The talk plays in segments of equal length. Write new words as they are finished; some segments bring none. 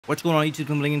What's going on YouTube?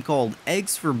 Something called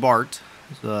Eggs for Bart.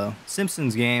 It's a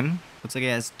Simpsons game. Looks like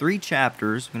it has 3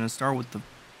 chapters. I'm gonna start with the...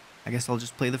 I guess I'll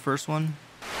just play the first one.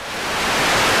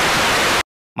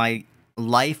 My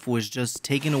life was just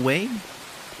taken away.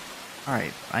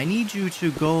 Alright, I need you to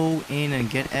go in and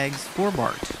get eggs for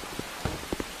Bart.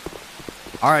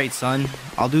 Alright, son.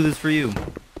 I'll do this for you.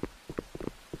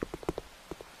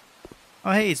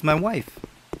 Oh, hey, it's my wife.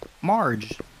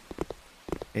 Marge.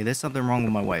 Hey, there's something wrong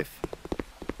with my wife.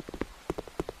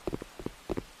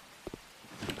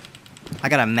 I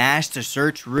gotta mash to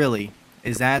search? Really?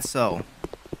 Is that so?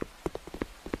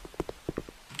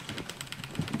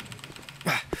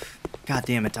 God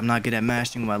damn it, I'm not good at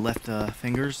mashing with my left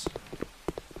fingers.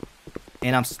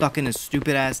 And I'm stuck in this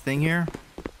stupid ass thing here.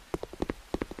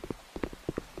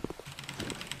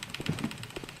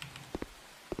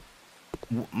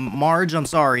 Marge, I'm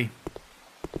sorry.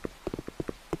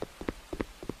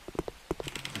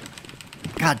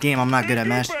 God damn, I'm not good at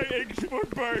mashing.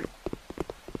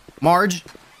 Marge,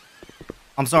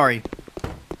 I'm sorry.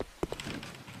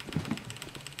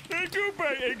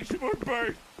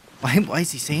 Why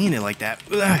is he saying it like that?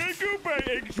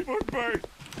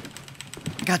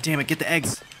 God damn it, get the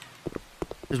eggs.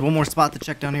 There's one more spot to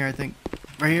check down here, I think.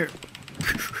 Right here.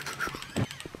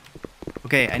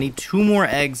 Okay, I need 2 more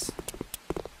eggs.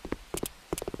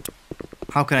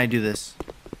 How can I do this?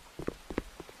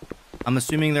 I'm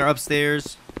assuming they're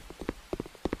upstairs.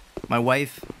 My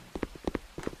wife.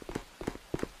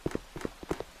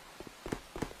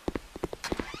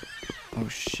 Oh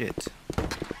shit.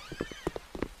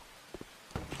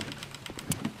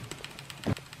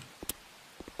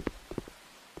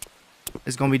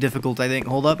 It's gonna be difficult, I think.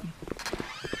 Hold up.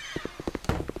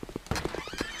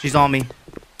 She's on me.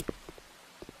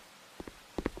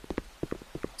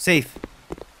 Safe.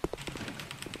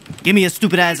 Give me a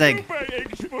stupid ass egg.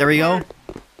 There we go.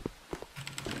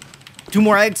 2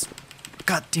 more eggs.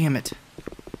 God damn it.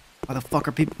 Why the fuck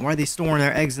are people... Why are they storing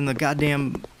their eggs in the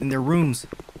goddamn... in their rooms?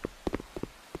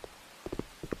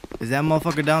 Is that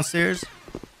motherfucker downstairs?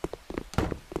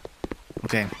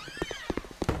 Okay.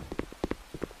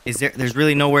 There's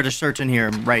really nowhere to search in here.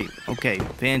 Right. Okay.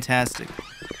 Fantastic.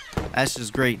 That's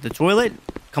just great. The toilet?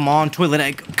 Come on, toilet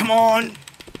egg. Come on!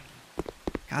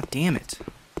 God damn it.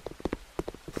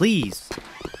 Please.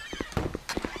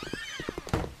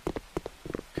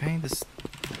 Okay, this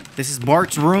is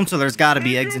Bart's room, so there's gotta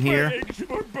be eggs in here.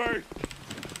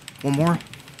 One more.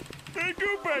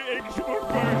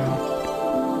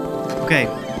 Okay.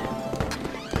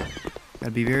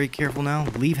 Gotta be very careful now.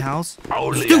 Leave house.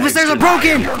 Stupid stairs are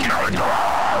broken!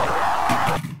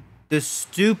 The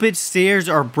stupid stairs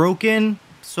are broken.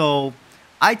 So,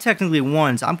 I technically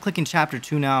won. So I'm clicking chapter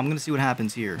 2 now. I'm gonna see what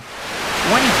happens here.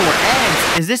 24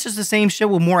 eggs? Is this just the same shit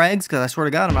with more eggs? Because I swear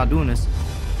to God, I'm not doing this.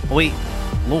 Oh, wait.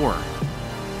 Lore.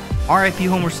 R.I.P.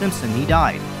 Homer Simpson. He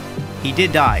died. He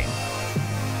did die.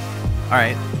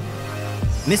 Alright.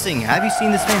 Missing. Have you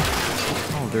seen this thing?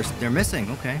 Oh, they're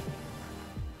missing. Okay.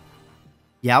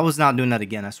 Yeah, I was not doing that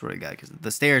again, I swear to God. Because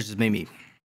the stairs just made me...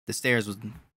 The stairs was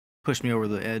pushed me over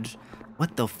the edge.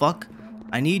 What the fuck?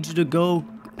 I need you to go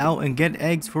out and get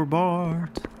eggs for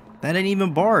Bart. That ain't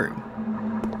even Bart.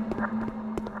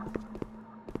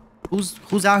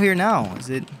 Who's out here now? Is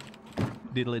it...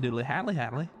 Diddly diddly haddly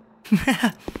haddly.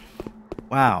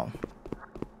 Wow.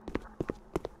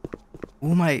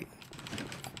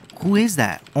 Who is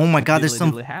that? Oh my God, there's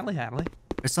some... Diddly haddly haddly.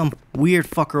 There's some weird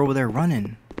fucker over there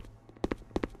running.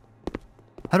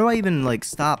 How do I even, like,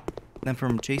 stop them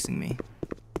from chasing me?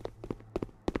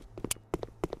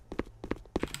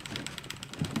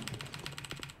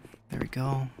 There we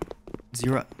go.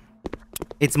 0.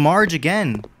 It's Marge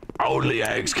again. Only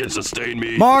eggs can sustain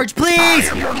me. Marge,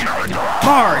 please!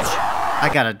 Marge! I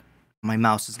gotta... My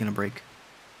mouse is gonna break.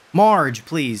 Marge,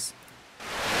 please.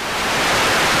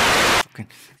 Okay.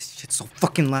 This shit's so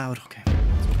fucking loud. Okay.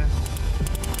 Okay.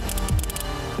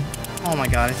 Oh my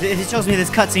God. If it shows me this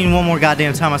cutscene one more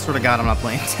goddamn time, I swear to God, I'm not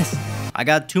playing this. I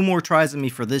got 2 more tries at me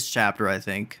for this chapter, I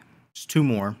think. Just 2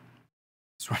 more. I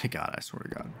swear to God, I swear to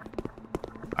God.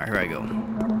 Alright, here I go.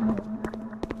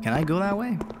 Can I go that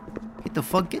way? Get the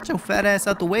fuck, get your fat ass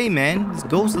out the way, man. This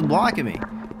ghost is blocking me.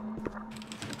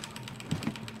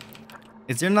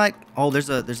 Is there not... Oh, there's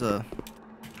a...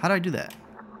 How do I do that?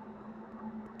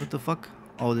 What the fuck?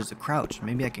 Oh, there's a crouch.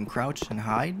 Maybe I can crouch and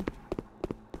hide?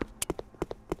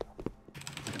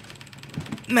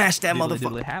 Mash that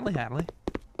motherfucker. Haddly haddly.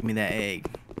 Give me that egg.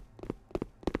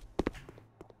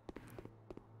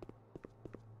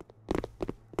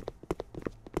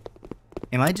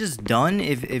 Am I just done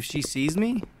if she sees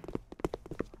me?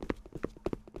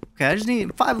 Okay, I just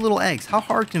need 5 little eggs. How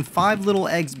hard can 5 little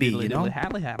eggs be, you know?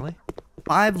 Happily, happily.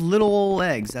 5 little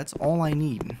eggs. That's all I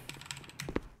need.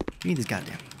 Give me this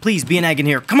goddamn. Please be an egg in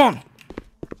here. Come on.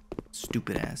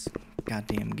 Stupid ass.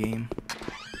 Goddamn game.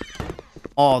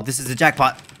 Oh, this is a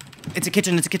jackpot. It's a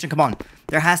kitchen. It's a kitchen. Come on.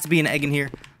 There has to be an egg in here.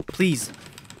 Please.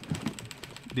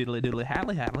 Diddly diddly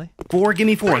happily, happily. 4. Give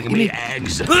me 4. Give me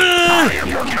eggs.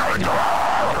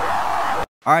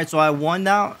 All right, so I won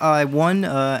now. I won,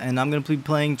 and I'm gonna be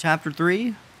playing chapter 3.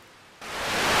 Ooh,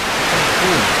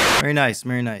 very nice,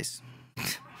 very nice.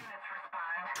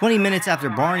 20 minutes after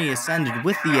Barney ascended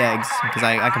with the eggs, because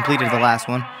I completed the last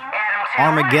one.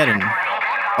 Armageddon.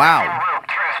 Wow.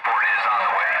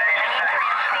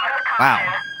 Wow.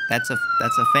 That's a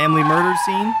family murder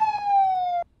scene.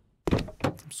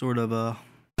 Some sort of a.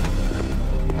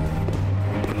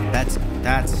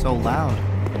 That's so loud.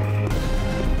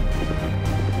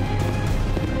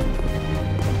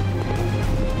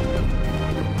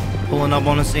 Pulling up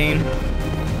on a scene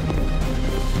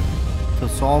to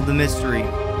solve the mystery.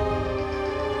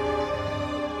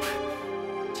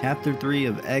 Chapter 3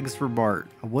 of Eggs for Bart.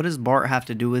 What does Bart have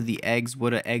to do with the eggs?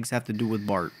 What do eggs have to do with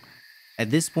Bart?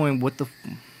 At this point, what the...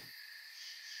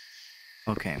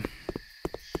 Okay.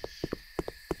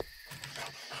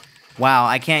 Wow,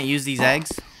 I can't use these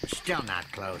eggs? Still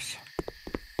not close.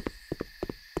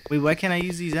 Wait, why can't I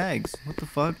use these eggs? What the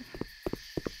fuck?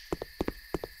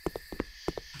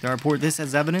 Do I report this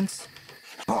as evidence?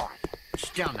 Boy,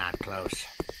 still not close.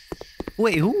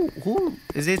 Wait, who?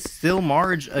 Is it still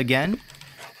Marge again?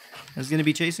 That's gonna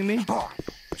be chasing me? Boy,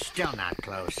 still not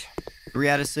close. 3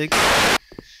 out of 6.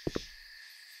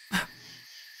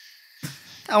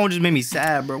 That one just made me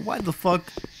sad, bro. Why the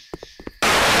fuck?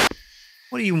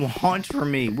 What do you want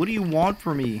from me? What do you want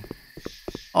from me?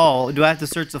 Oh, do I have to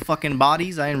search the fucking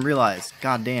bodies? I didn't realize.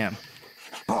 God damn.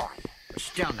 Boy,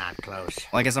 still not close.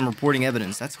 Well, I guess I'm reporting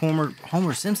evidence. That's Homer.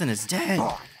 Homer Simpson is dead.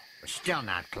 Boy, still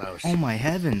not close. Oh my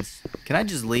heavens. Can I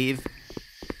just leave?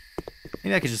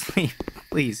 Maybe I could just leave.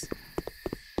 Please.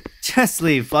 Just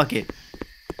leave. Fuck it.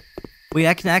 Wait,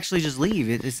 I can actually just leave.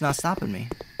 It's not stopping me.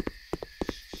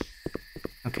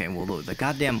 Okay, well, look, the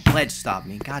goddamn pledge stopped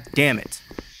me. God damn it.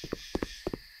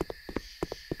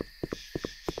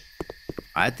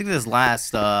 I think this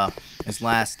last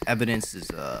evidence is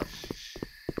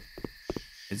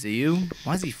it you?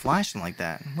 Why is he flashing like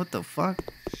that? What the fuck?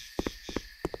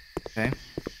 Okay.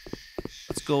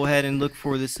 Let's go ahead and look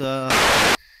for this,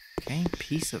 okay,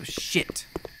 piece of shit.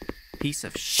 Piece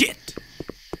of shit.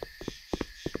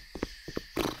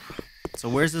 So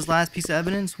where's this last piece of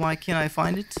evidence? Why can't I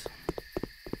find it?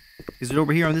 Is it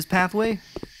over here on this pathway?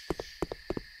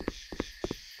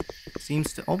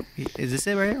 Seems to... Oh, is this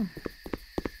it right here?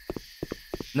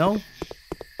 No?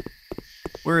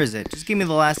 Where is it? Just give me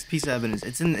the last piece of evidence.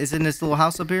 It's in this little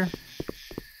house up here?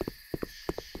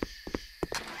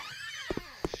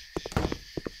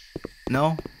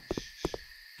 No?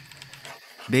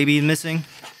 Baby is missing.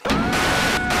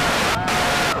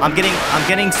 I'm getting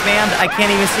spammed. I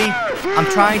can't even see. I'm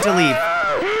trying to leave.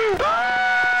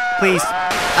 Please.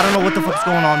 I don't know what the fuck's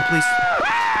going on. Please.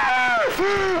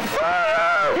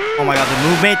 Oh my god, the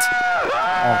movement.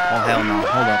 Oh hell no.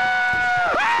 Hold up.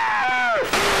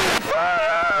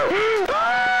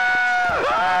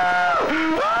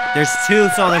 There's 2,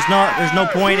 so there's no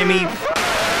point in me.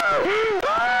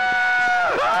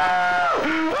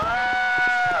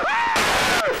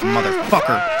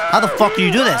 Motherfucker. How the fuck do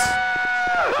you do this?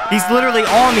 He's literally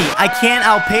on me. I can't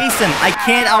outpace him. I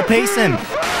can't outpace him.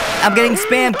 I'm getting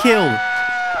spam killed.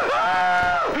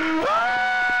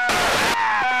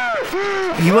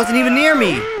 He wasn't even near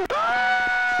me.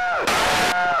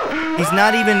 He's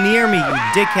not even near me, you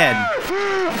dickhead.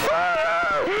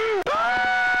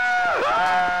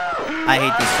 I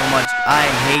hate this so much. I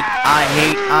hate.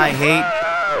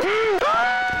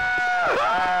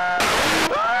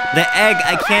 The egg.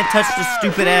 I can't touch the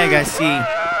stupid egg, I see.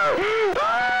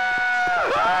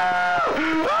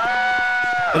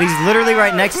 But he's literally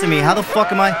right next to me. How the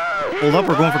fuck am I? Hold up,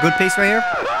 we're going for good pace right here.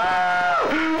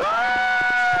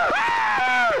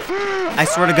 I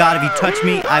swear to God, if you touch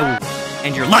me, I will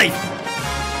end your life.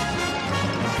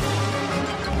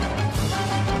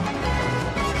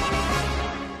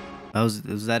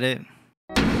 Was that it?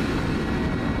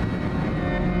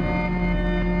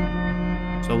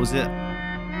 So was it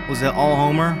all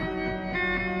Homer?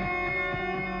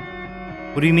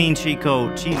 What do you mean cheat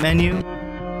code? Cheat menu?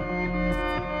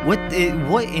 What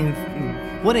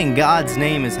in God's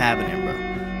name is happening, bro?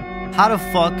 How the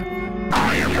fuck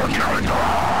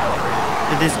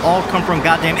did this all come from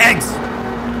goddamn eggs?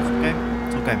 It's okay.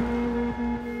 It's okay.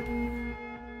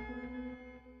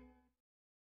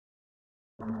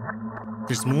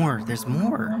 There's more. There's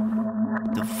more.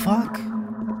 The fuck?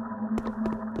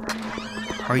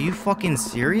 Are you fucking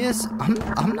serious?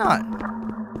 I'm not.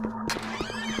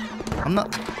 I'm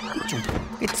not.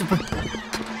 It's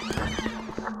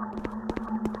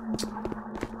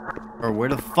Or where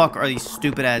the fuck are these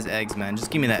stupid ass eggs, man?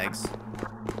 Just give me the eggs.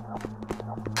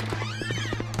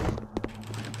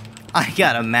 I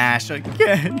gotta mash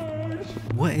again.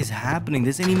 What is happening?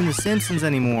 This ain't even the Simpsons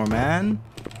anymore, man.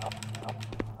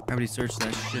 Everybody search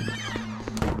that shit.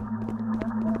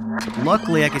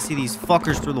 Luckily, I can see these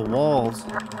fuckers through the walls.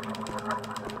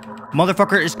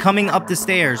 Motherfucker is coming up the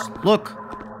stairs. Look.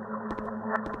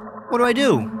 What do I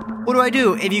do? What do I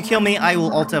do? If you kill me, I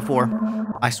will Alt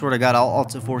F4. I swear to God, I'll Alt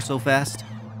F4 so fast.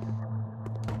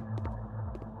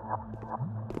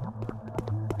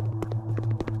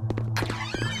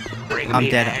 I'm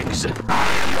dead. Eggs.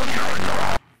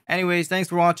 Anyways, thanks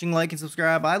for watching. Like and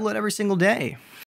subscribe. I load every single day.